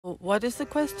What is the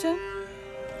question?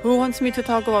 Who wants me to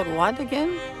talk about what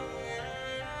again?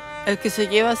 El que se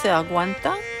lleva se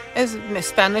aguanta. Es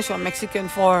Spanish or Mexican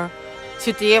for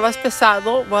si te llevas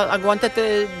pesado, well,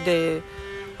 aguántate de.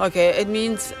 Okay, it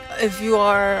means if you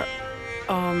are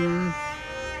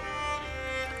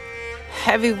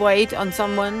heavyweight on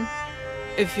someone,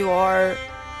 if you are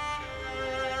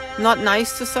not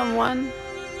nice to someone,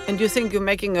 and you think you're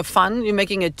making you're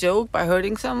making a joke by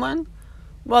hurting someone,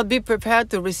 well, be prepared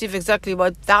to receive exactly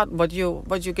what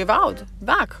you give out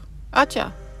back at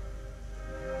ya.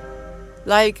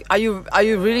 Like, are you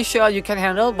really sure you can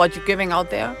handle what you're giving out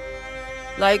there?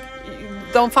 Like,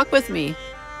 don't fuck with me.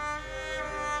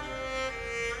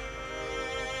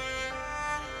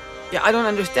 Yeah, I don't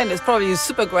understand. It's probably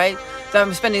super great that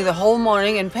I'm spending the whole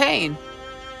morning in pain.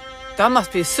 That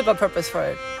must be a super purpose for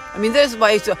it. I mean, there's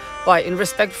ways to, in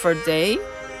respect for a day,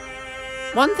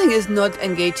 one thing is not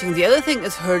engaging, the other thing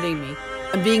is hurting me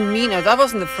and being meaner. That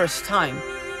wasn't the first time.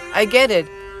 I get it.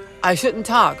 I shouldn't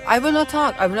talk. I will not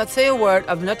talk. I will not say a word.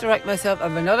 I will not direct myself. I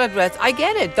will not address. I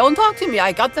get it. Don't talk to me.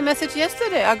 I got the message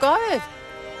yesterday. I got it.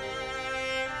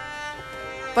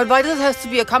 But why does it have to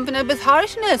be accompanied with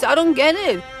harshness? I don't get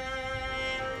it.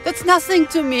 That's nothing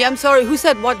to me. I'm sorry. Who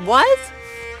said what? What?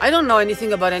 I don't know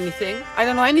anything about anything. I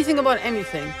don't know anything about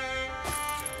anything.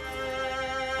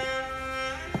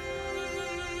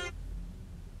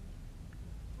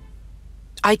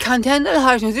 I can't handle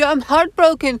harshness. Yeah, I'm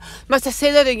heartbroken. Must I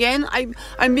say that again?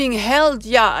 I'm being held.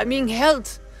 Yeah, I'm being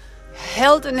held.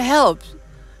 Held and helped.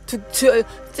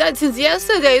 Since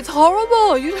yesterday. It's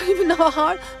horrible. You don't even know how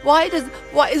hard. Why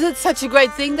is it such a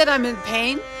great thing that I'm in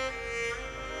pain?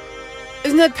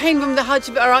 Isn't that pain from the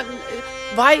hardship around?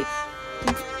 Why?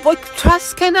 What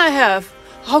trust can I have?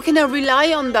 How can I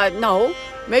rely on that? No.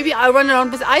 Maybe I run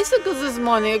around with icicles this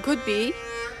morning. It could be.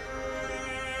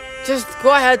 Just go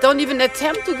ahead. Don't even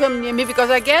attempt to come near me because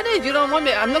I get it. You don't want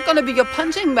me. I'm not going to be your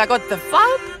punching bag. What the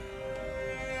fuck?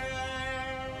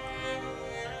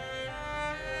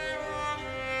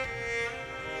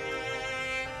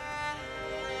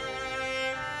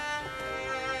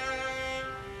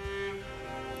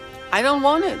 I don't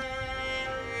want it.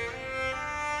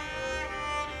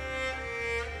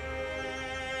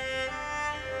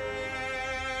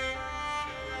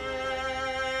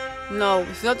 No,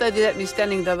 it's not that you let me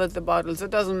standing there with the bottles.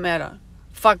 It doesn't matter.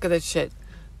 Fuck that shit.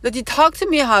 That you talk to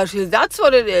me harshly, that's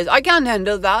what it is. I can't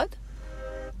handle that.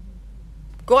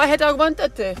 Go ahead,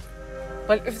 aguántate.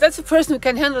 But if that's a person who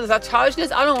can handle such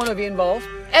harshness, I don't want to be involved.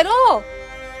 At all.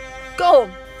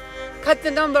 Go. Cut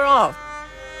the number off.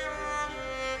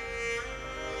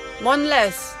 One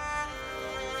less.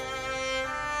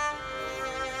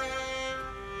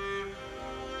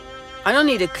 I don't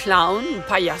need a clown, un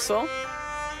payaso.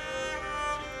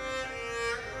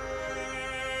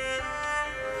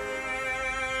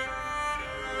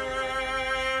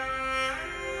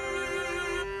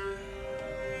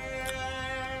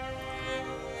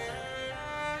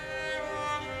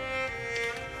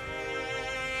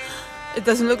 It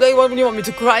doesn't look like you want me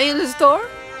to cry in the store?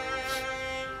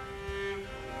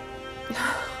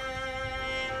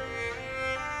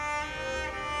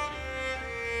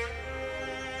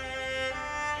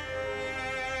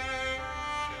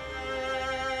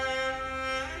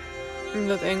 I'm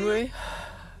not angry.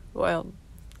 Well,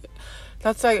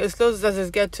 that's like as close as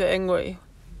it gets to angry.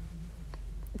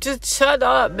 Just shut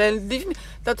up, man. Leave me.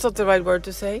 That's not the right word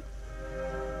to say.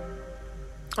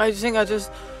 I think I just.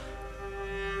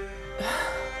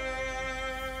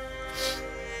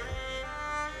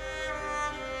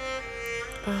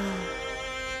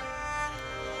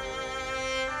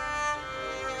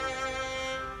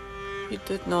 He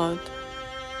did not.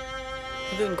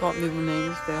 He didn't call me with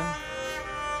names there.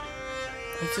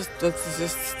 That's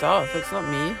just stuff. It's not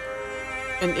me.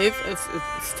 And if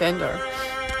it's tender.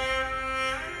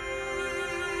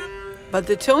 But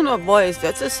the tone of voice,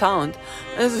 that's a sound.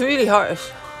 And it's really harsh.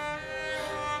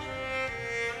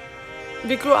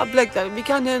 We grew up like that. We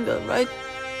can't handle, right?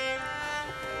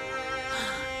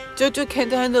 Jojo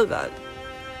can't handle that.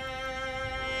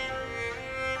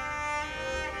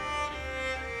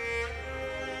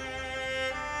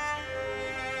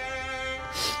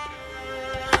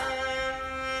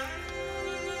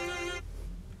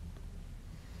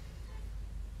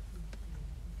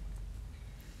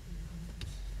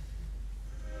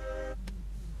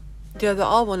 Yeah, they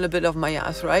all want a bit of my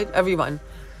ass, right? Everyone.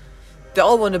 They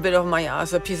all want a bit of my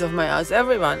ass, a piece of my ass.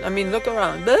 Everyone. I mean, look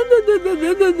around.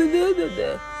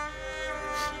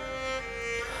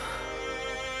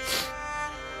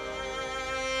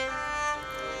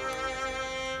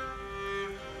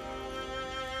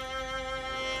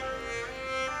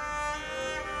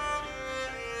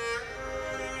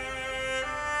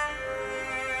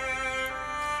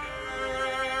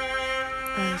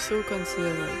 I'm so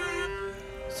considerate.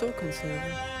 So considerate.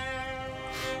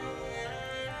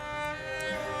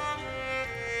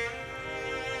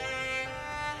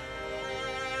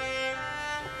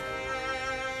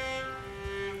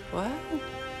 What?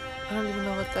 I don't even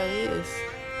know what that is.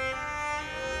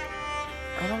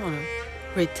 I don't want to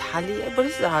retaliate. What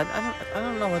is that? I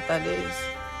don't know what that is.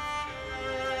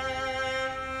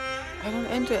 I don't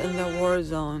enter in the war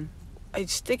zone. I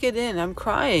stick it in. I'm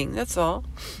crying. That's all.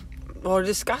 Or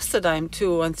disgusted I am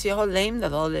too, and see how lame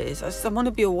that all is. I want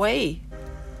to be away.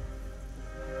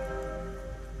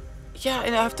 Yeah,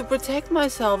 and I have to protect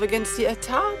myself against the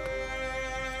attack.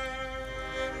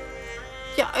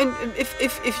 Yeah, and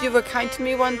if you were kind to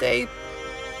me one day,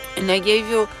 and I gave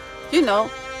you, you know,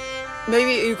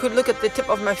 maybe you could look at the tip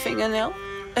of my fingernail,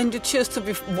 and you choose to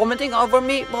be vomiting over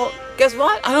me, well, guess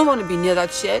what? I don't want to be near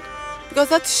that shit. Because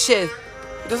that's shit.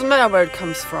 It doesn't matter where it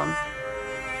comes from.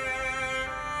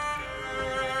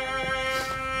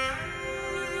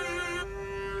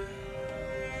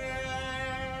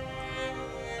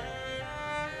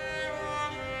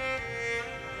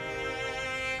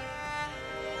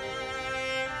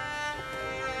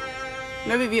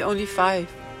 Maybe we're only 5.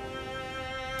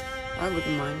 I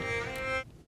wouldn't mind.